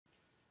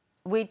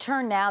We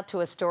turn now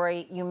to a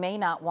story you may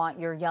not want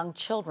your young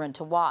children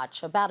to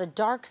watch, about a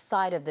dark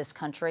side of this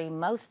country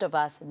most of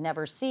us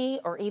never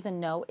see or even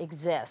know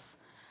exists.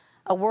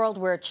 A world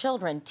where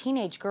children,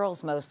 teenage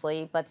girls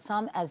mostly, but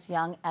some as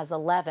young as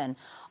 11,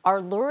 are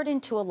lured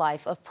into a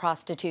life of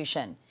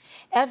prostitution.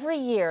 Every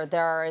year,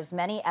 there are as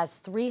many as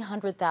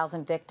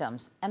 300,000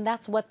 victims, and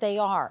that's what they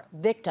are,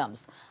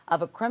 victims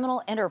of a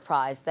criminal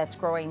enterprise that's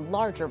growing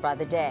larger by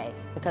the day,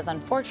 because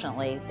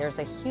unfortunately, there's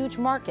a huge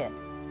market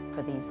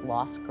for these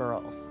lost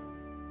girls.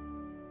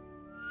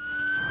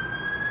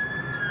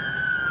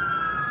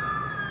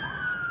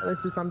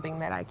 This is something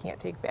that I can't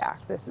take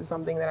back. This is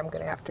something that I'm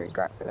going to have to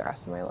regret for the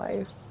rest of my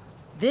life.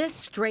 This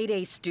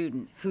straight-A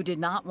student, who did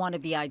not want to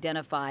be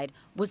identified,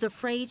 was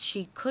afraid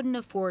she couldn't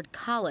afford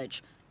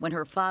college when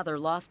her father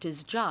lost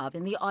his job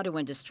in the auto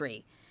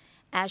industry.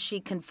 As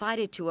she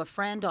confided to a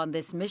friend on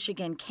this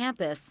Michigan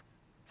campus,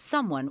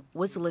 someone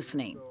was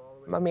listening.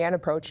 A man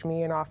approached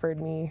me and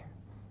offered me,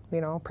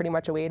 pretty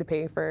much a way to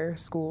pay for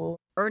school.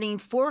 Earning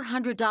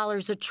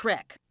 $400 a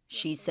trick,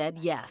 she said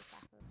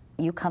yes.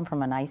 You come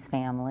from a nice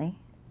family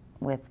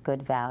with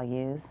good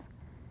values.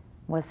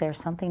 Was there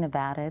something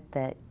about it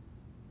that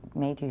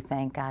made you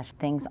think, gosh,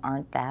 things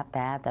aren't that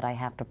bad that I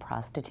have to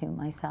prostitute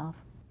myself?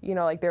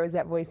 Like there was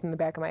that voice in the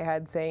back of my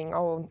head saying,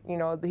 oh,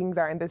 things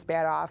aren't this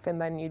bad off,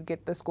 and then you'd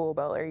get the school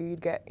bill or you'd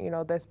get,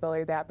 this bill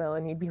or that bill,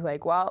 and you'd be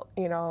like, well,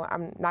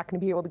 I'm not going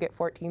to be able to get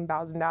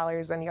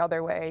 $14,000 any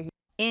other way.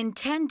 In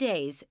 10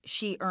 days,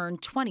 she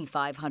earned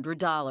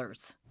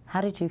 $2,500.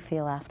 How did you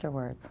feel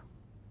afterwards?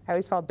 I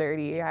always felt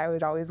dirty. I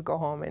would always go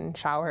home and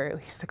shower at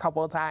least a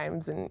couple of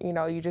times, and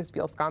you just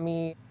feel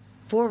scummy.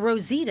 For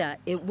Rosita,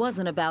 it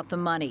wasn't about the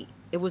money.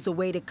 It was a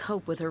way to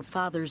cope with her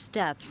father's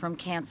death from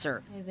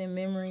cancer. He's in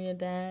memory of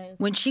that.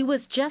 When she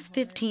was just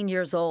 15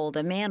 years old,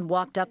 a man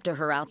walked up to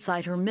her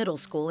outside her middle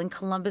school in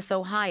Columbus,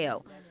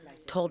 Ohio,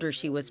 told her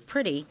she was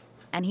pretty,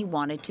 and he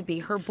wanted to be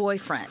her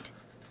boyfriend.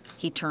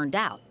 He turned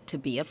out to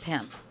be a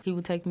pimp. He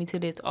would take me to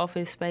this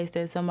office space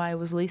that somebody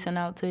was leasing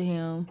out to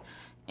him,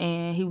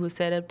 and he would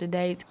set up the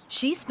dates.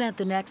 She spent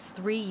the next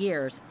 3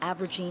 years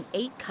averaging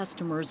 8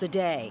 customers a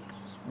day,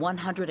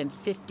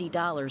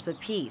 $150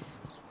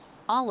 apiece.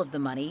 All of the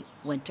money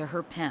went to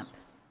her pimp.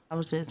 I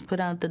was just put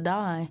out to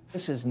die.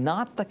 This is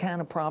not the kind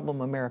of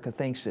problem America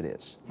thinks it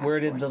is. Where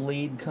did the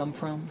lead come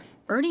from?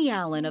 Ernie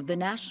Allen of the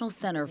National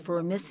Center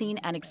for Missing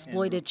and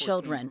Exploited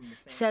Children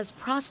says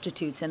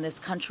prostitutes in this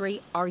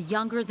country are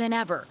younger than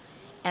ever,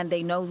 and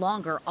they no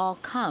longer all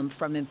come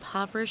from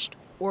impoverished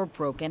or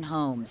broken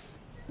homes.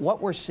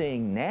 What we're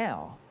seeing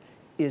now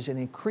is an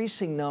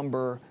increasing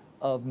number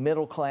of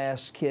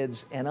middle-class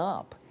kids and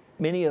up,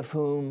 many of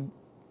whom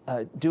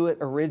do it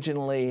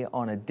originally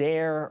on a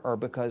dare or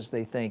because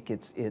they think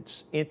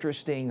it's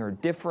interesting or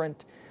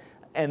different,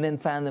 and then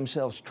find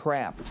themselves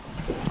trapped.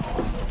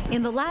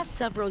 In the last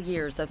several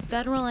years, a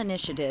federal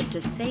initiative to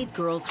save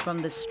girls from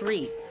the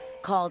street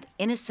called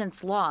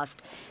Innocence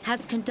Lost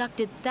has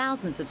conducted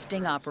thousands of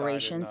sting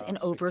operations in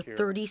over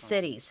 30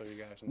 cities,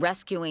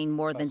 rescuing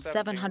more than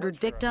 700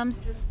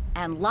 victims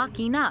and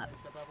locking up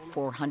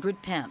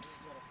 400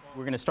 pimps.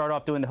 We're going to start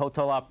off doing the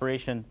hotel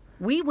operation.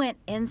 We went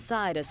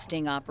inside a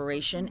sting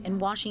operation in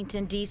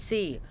Washington,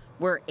 D.C.,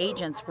 where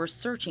agents were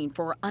searching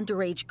for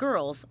underage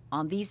girls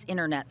on these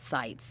internet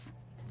sites.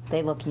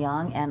 They look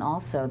young, and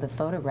also the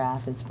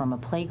photograph is from a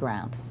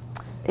playground.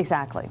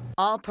 Exactly.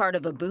 All part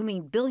of a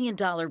booming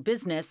billion-dollar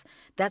business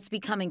that's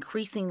become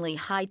increasingly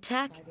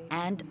high-tech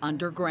and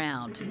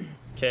underground.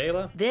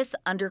 Kayla? This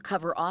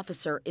undercover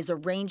officer is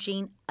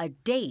arranging a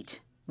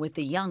date with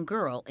the young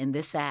girl in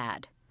this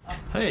ad.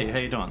 Hey, how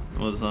you doing?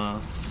 I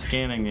was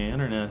scanning the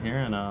internet here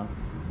and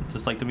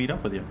just like to meet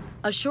up with you.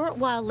 A short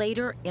while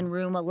later, in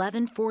room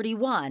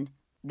 1141,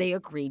 they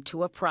agreed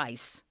to a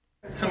price.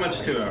 How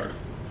much 2 hours?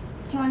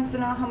 He wants to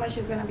know how much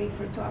it's going to be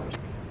for 2 hours.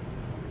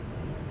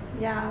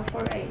 Yeah,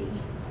 $480.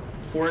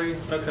 40?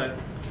 Okay.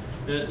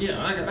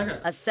 Yeah, I got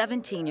A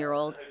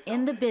 17-year-old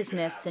in the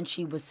business since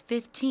she was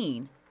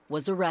 15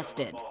 was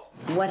arrested.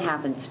 What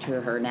happens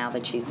to her now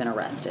that she's been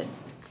arrested?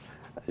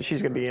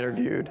 She's going to be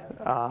interviewed,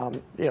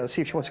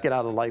 see if she wants to get out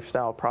of the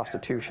lifestyle of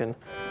prostitution.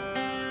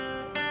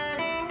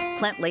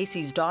 Clint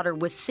Lacey's daughter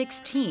was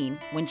 16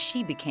 when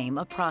she became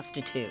a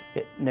prostitute.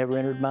 It never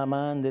entered my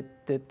mind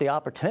that the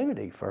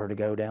opportunity for her to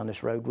go down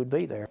this road would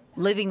be there.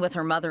 Living with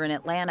her mother in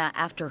Atlanta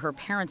after her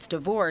parents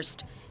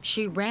divorced,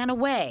 she ran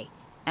away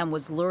and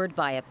was lured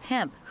by a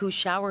pimp who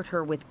showered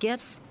her with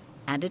gifts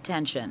and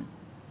attention.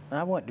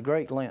 I went to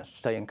great lengths to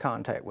stay in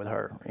contact with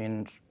her,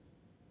 and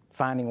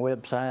finding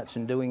websites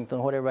and doing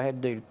whatever I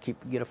had to do to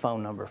get a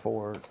phone number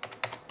for her.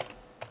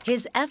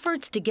 His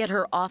efforts to get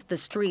her off the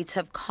streets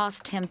have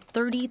cost him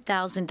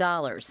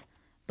 $30,000,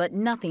 but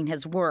nothing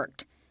has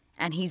worked,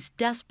 and he's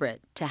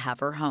desperate to have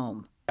her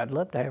home. I'd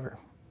love to have her.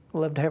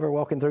 Love to have her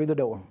walking through the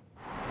door.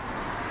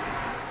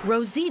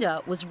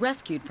 Rosita was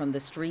rescued from the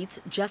streets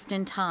just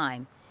in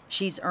time.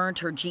 She's earned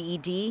her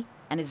GED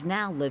and is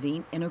now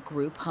living in a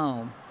group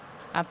home.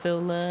 I feel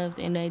loved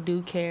and they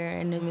do care,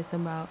 and it's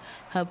about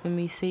helping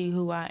me see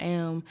who I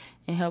am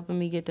and helping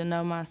me get to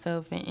know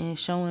myself and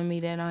showing me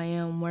that I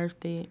am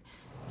worth it.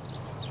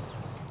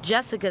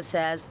 Jessica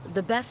says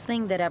the best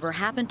thing that ever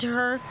happened to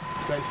her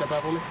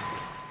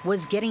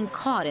was getting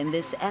caught in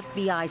this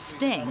FBI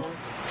sting,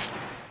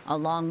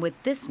 along with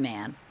this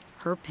man,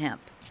 her pimp.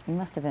 You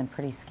must have been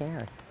pretty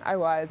scared. I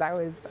was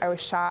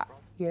shocked.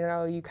 You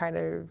know, you kind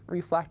of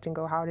reflect and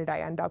go, how did I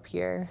end up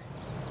here?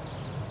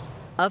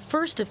 A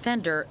first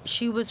offender,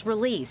 she was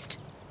released.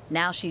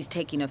 Now she's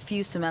taking a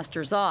few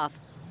semesters off,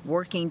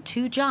 working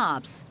 2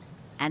 jobs,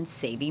 and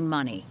saving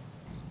money.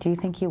 Do you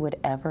think you would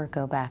ever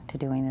go back to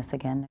doing this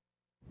again?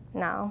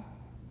 No.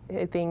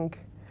 I think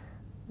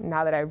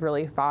now that I've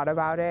really thought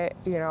about it,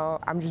 you know,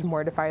 I'm just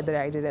mortified that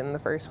I did it in the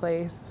first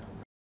place.